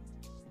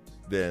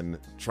than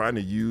trying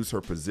to use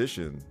her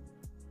position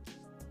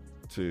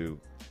to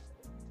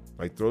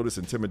like throw this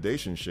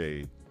intimidation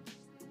shade.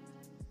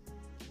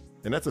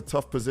 And that's a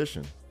tough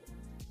position.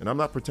 And I'm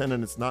not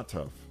pretending it's not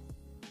tough,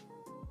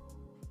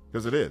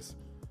 because it is.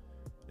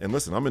 And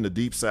listen, I'm in the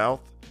Deep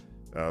South.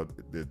 The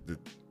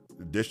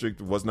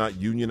district was not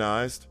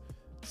unionized,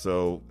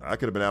 so I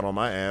could have been out on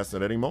my ass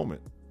at any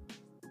moment.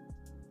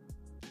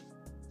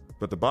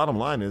 But the bottom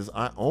line is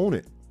I own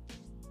it.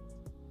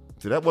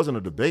 So that wasn't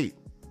a debate.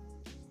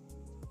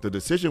 The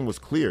decision was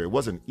clear. It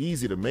wasn't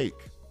easy to make.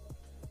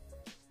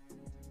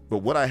 But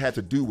what I had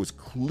to do was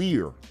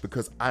clear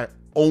because I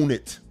own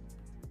it.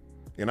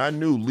 And I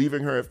knew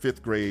leaving her at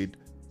 5th grade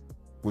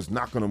was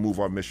not going to move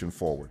our mission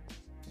forward.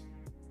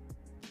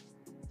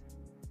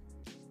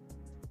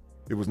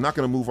 It was not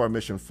going to move our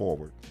mission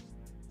forward.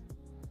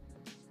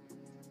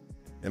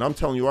 And I'm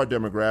telling you our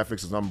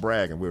demographics as I'm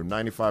bragging. We were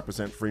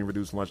 95% free and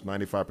reduced lunch,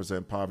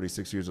 95% poverty,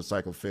 6 years of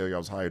cycle failure. I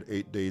was hired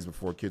 8 days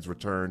before kids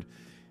returned.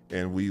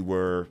 And we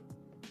were,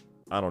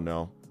 I don't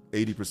know,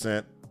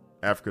 80%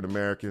 African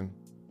American.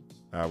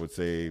 I would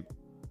say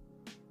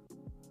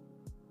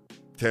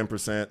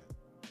 10%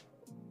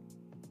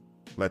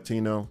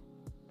 Latino,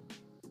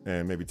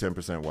 and maybe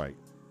 10% white.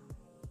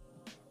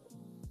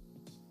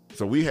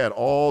 So we had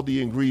all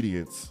the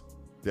ingredients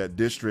that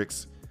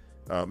districts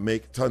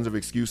make tons of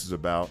excuses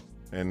about,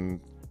 and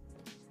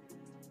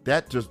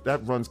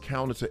that runs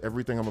counter to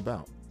everything I'm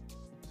about.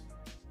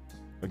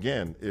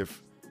 Again,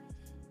 if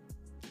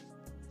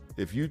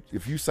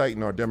you cite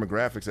in our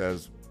demographics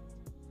as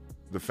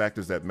the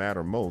factors that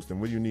matter most, then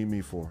what do you need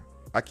me for?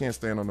 I can't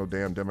stand on no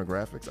damn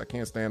demographics. I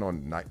can't stand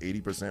on not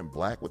 80%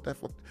 black. What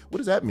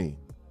does that mean?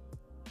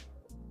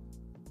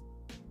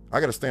 I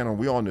got to stand on,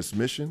 we on this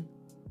mission.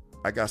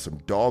 I got some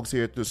dogs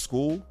here at this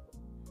school.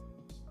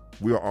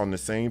 We are on the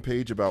same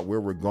page about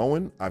where we're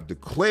going. I've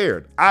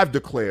declared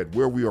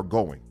where we are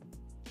going.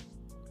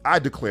 I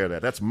declare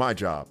that. That's my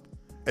job.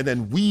 And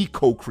then we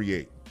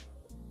co-create.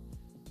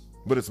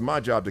 But it's my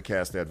job to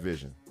cast that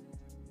vision.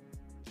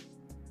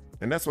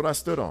 And that's what I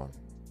stood on.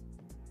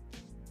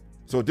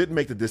 So it didn't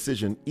make the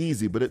decision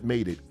easy, but it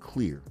made it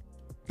clear.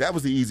 That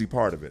was the easy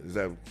part of it, is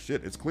that,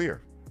 shit, it's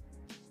clear.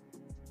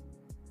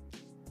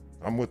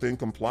 I'm within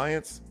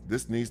compliance.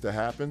 This needs to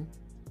happen.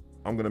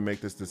 I'm going to make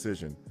this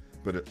decision.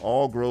 But it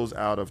all grows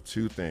out of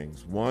two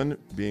things. One,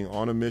 being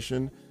on a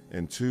mission,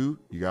 and two,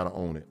 you got to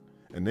own it.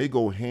 And they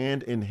go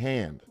hand in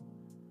hand.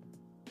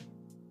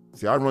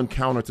 See, I run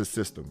counter to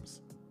systems.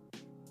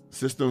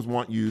 Systems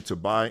want you to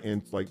buy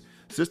in,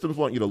 systems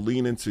want you to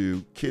lean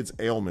into kids'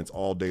 ailments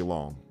all day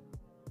long.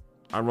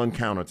 I run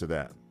counter to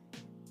that.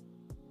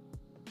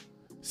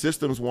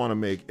 Systems want to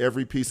make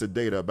every piece of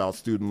data about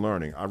student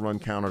learning. I run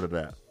counter to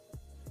that.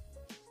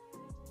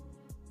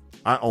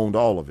 I owned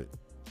all of it.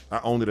 I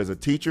owned it as a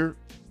teacher,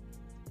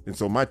 and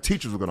so my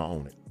teachers were going to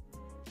own it.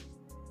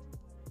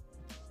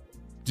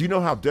 Do you know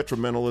how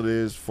detrimental it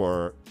is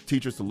for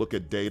teachers to look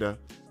at data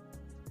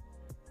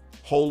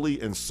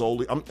wholly and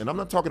solely? And I'm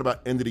not talking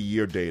about end of the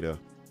year data.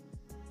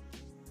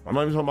 I'm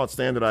not even talking about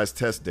standardized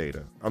test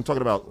data. I'm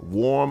talking about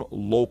warm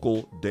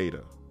local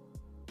data.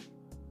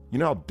 You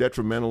know how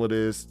detrimental it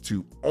is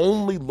to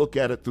only look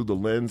at it through the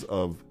lens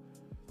of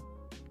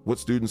what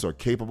students are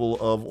capable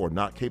of or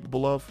not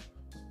capable of?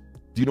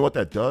 Do you know what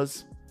that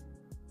does?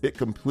 It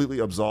completely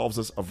absolves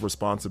us of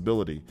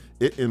responsibility.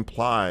 It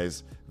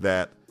implies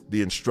that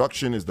the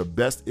instruction is the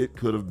best it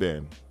could have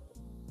been.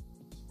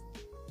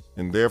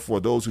 And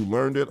therefore, those who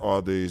learned it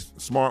are the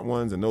smart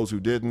ones, and those who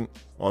didn't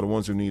are the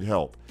ones who need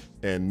help.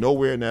 And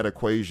nowhere in that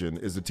equation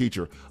is the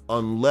teacher,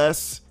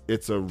 unless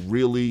it's a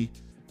really,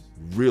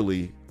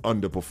 really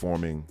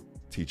underperforming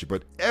teacher.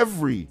 But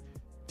every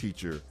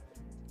teacher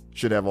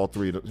should have all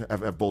three,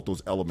 have both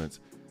those elements.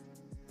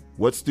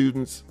 What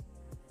students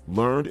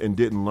learned and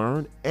didn't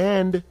learn,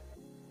 and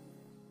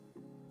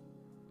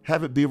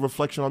have it be a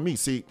reflection on me.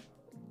 See,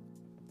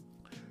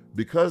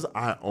 because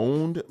I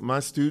owned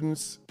my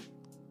students'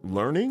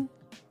 learning,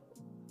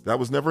 that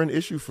was never an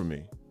issue for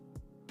me.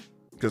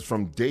 Because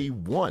from day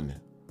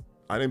one,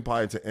 I didn't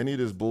buy into any of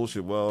this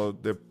bullshit. Well,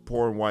 they're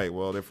poor and white.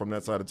 Well, they're from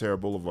that side of Terra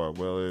Boulevard.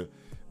 Well,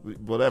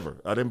 whatever.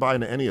 I didn't buy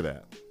into any of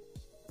that.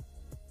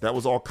 That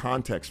was all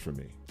context for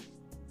me.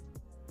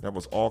 That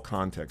was all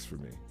context for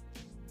me.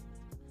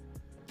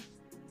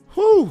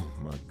 Whew,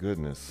 my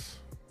goodness.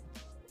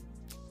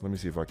 Let me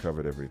see if I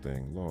covered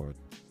everything. Lord.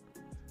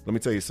 Let me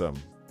tell you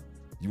something.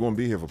 You won't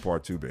be here for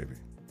part 2, baby.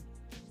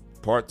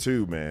 Part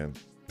 2, man.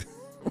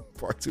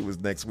 Part 2 is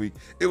next week.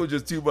 It was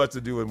just too much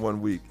to do in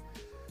 1 week.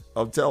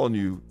 I'm telling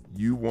you,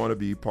 you want to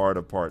be part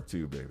of Part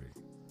 2, baby.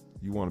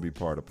 You want to be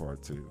part of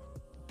Part 2.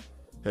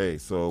 Hey,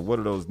 so what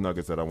are those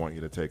nuggets that I want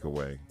you to take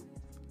away?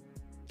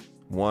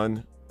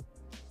 1,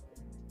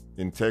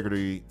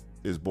 integrity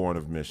is born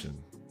of mission.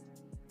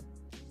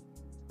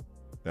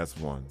 That's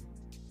 1.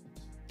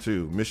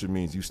 2, mission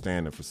means you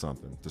standing for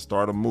something. To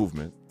start a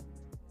movement,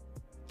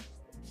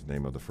 it's the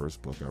name of the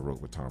first book I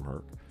wrote with Tom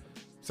Herc.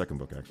 Second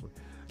book, actually.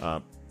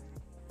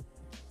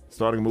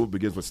 Starting a movement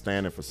begins with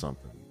standing for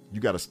something. You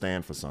got to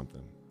stand for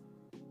something.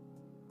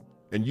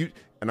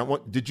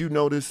 Did you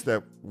notice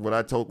that what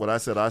I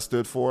said I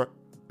stood for,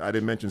 I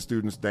didn't mention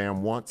students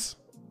damn once?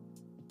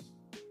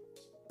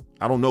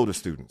 I don't know the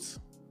students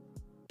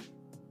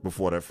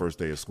before that first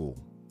day of school.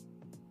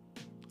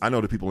 I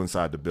know the people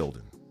inside the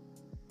building.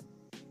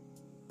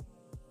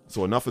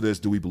 So enough of this,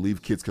 do we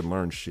believe kids can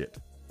learn shit?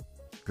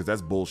 Because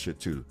that's bullshit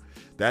too.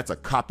 That's a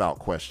cop-out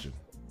question.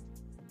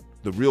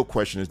 The real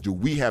question is, do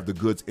we have the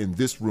goods in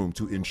this room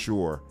to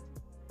ensure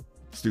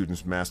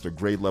students master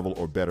grade level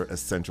or better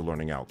essential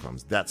learning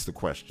outcomes? That's the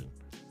question.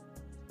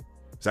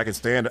 So I can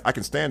stand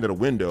at a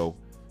window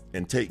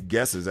and take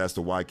guesses as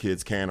to why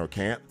kids can or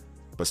can't,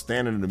 but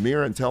standing in the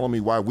mirror and telling me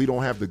why we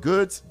don't have the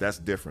goods, that's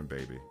different,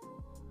 baby.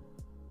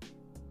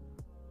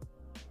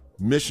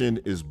 Mission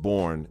is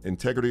born.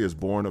 Integrity is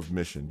born of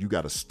mission. You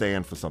got to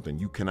stand for something.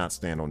 You cannot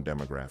stand on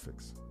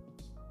demographics.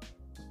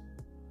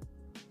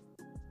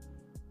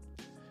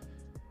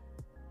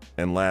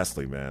 And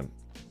lastly, man,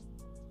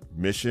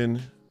 mission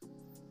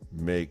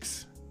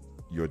makes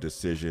your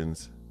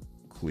decisions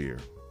clear.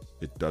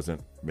 It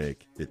doesn't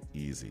make it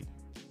easy.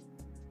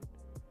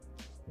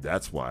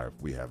 That's why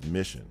we have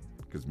mission,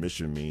 because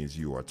mission means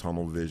you are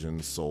tunnel vision,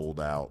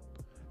 sold out,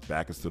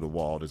 back is to the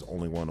wall. There's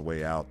only one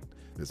way out.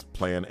 There's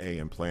plan A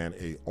and plan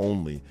A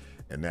only,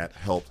 and that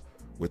helped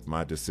with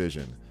my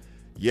decision.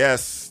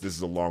 Yes, this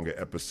is a longer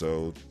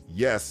episode.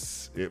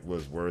 Yes, it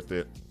was worth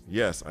it.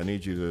 Yes, I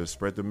need you to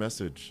spread the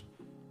message.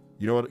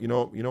 You know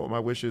what my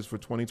wish is for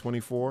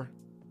 2024?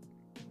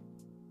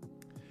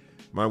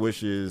 My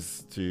wish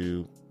is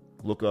to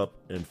look up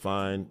and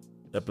find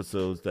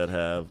episodes that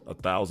have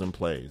 1,000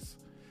 plays.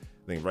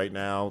 I think right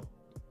now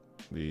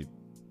the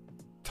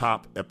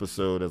top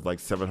episode is like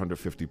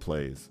 750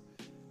 plays.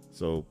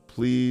 So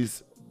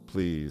please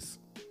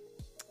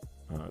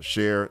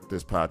share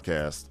this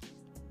podcast.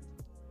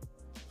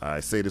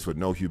 I say this with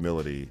no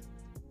humility.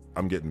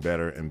 I'm getting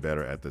better and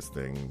better at this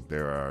thing.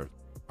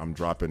 I'm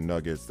dropping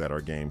nuggets that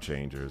are game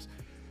changers.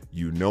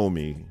 You know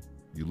me.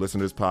 You listen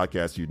to this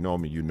podcast, you know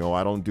me. You know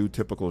I don't do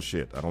typical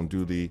shit. I don't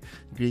do the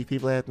greet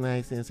people at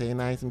nice and say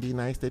nice and be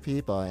nice to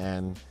people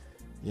and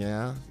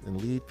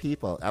lead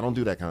people. I don't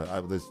do that kind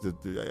of.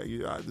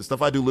 The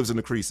stuff I do lives in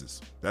the creases.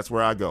 That's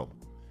where I go.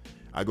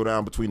 I go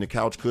down between the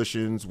couch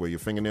cushions where your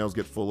fingernails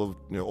get full of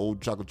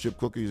old chocolate chip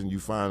cookies, and you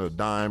find a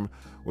dime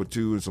or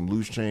two and some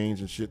loose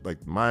change and shit. Like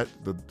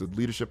the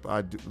leadership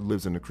I do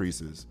lives in the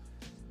creases.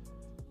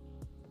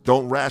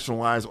 Don't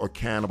rationalize or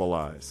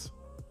cannibalize.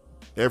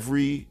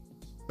 Every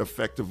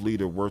effective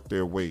leader worth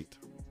their weight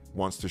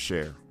wants to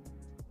share.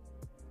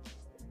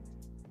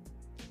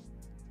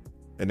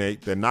 And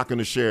they're not going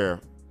to share.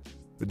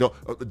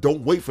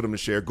 Don't wait for them to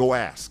share. Go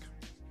ask.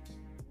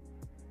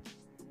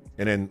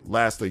 And then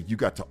lastly, you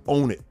got to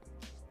own it.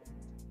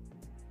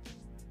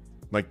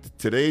 Like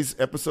today's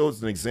episode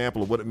is an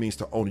example of what it means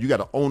to own it. You got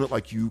to own it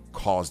like you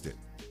caused it.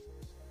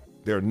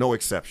 There are no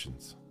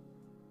exceptions.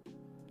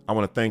 I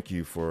want to thank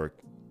you for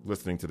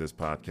listening to this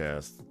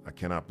podcast. I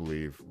cannot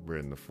believe we're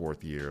in the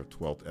 4th year,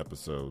 12th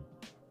episode.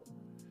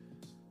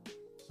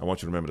 I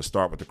want you to remember to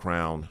start with the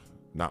crown,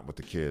 not with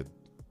the kid.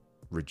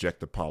 Reject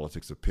the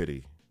politics of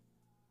pity.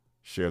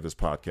 Share this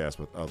podcast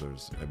with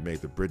others, and may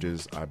the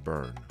bridges I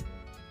burn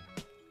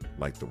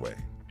light the way.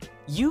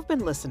 You've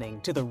been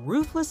listening to the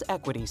Ruthless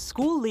Equity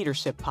School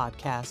Leadership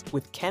Podcast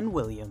with Ken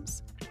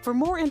Williams. For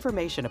more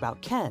information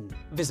about Ken,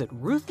 visit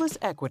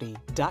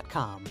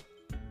ruthlessequity.com.